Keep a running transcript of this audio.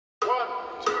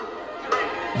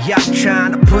Y'all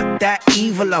trying to put that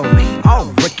evil on me.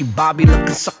 Oh, Ricky Bobby looking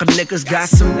sucker niggas got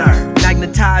some nerve.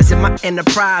 Magnetizing my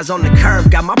enterprise on the curve.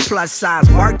 Got my plus size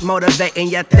work motivating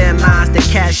your thin lines to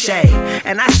cachet.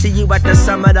 And I see you at the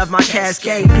summit of my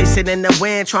cascade, pissing in the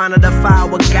wind trying to defy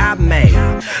what God made.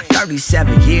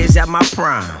 37 years at my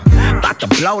prime, about to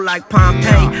blow like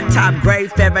Pompeii. Top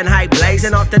grade Fahrenheit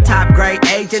blazing off the top grade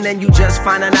age. And then you just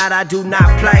finding out I do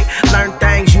not play. Learn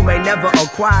things you may never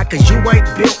acquire, cause you ain't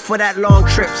built for that long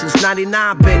trip. Since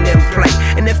 99 been in play.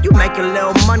 And if you make a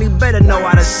little money, better know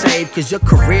how to save, cause your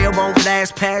career won't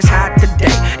last past high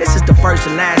today. This is the first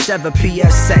and last ever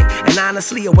PSA. And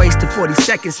honestly, a waste of 40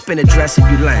 seconds spent addressing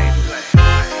you lame.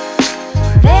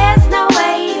 There's no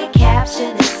way to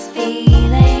capture this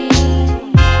feeling.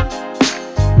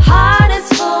 Heart is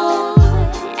full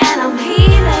and I'm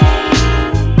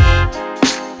healing.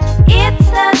 It's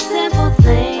the simple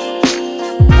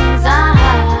things,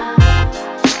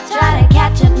 try to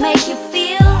catch and make you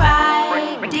feel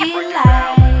right,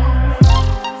 delight.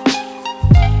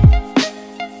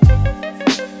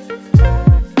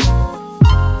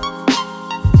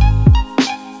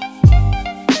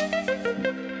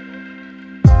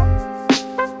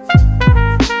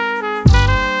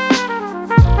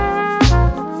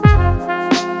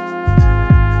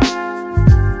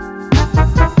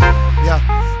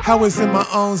 I was in my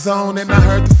own zone and I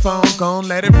heard the phone, gon'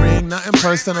 let it ring, nothing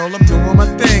personal, I'm doing my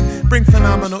thing. Bring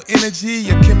phenomenal energy,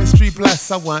 your chemistry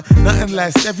bless, I want nothing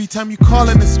less. Every time you call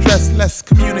in the stress, let's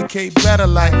communicate better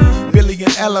like Billy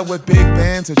and Ella with big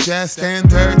bands or jazz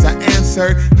standards. I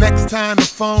answered, next time the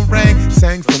phone rang,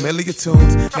 sang familiar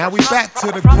tunes. Now we back to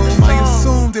the gloom, I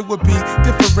assumed it would be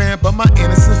different, but my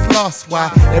innocence lost.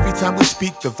 Why? Every time we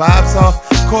speak, the vibe's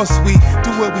off. Of course we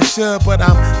do what we should, but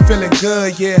I'm feeling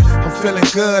good, yeah, I'm feeling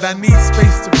good. I need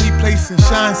space to replace and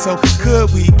shine, so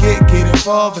could we get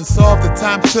involved and solve the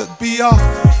time took be off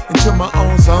into my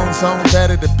own zone.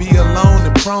 Better to be alone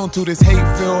than prone to this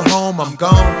hate-filled home. I'm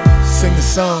gone, sing the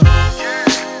song.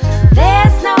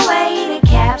 There's no way to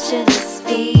capture this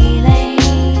feeling.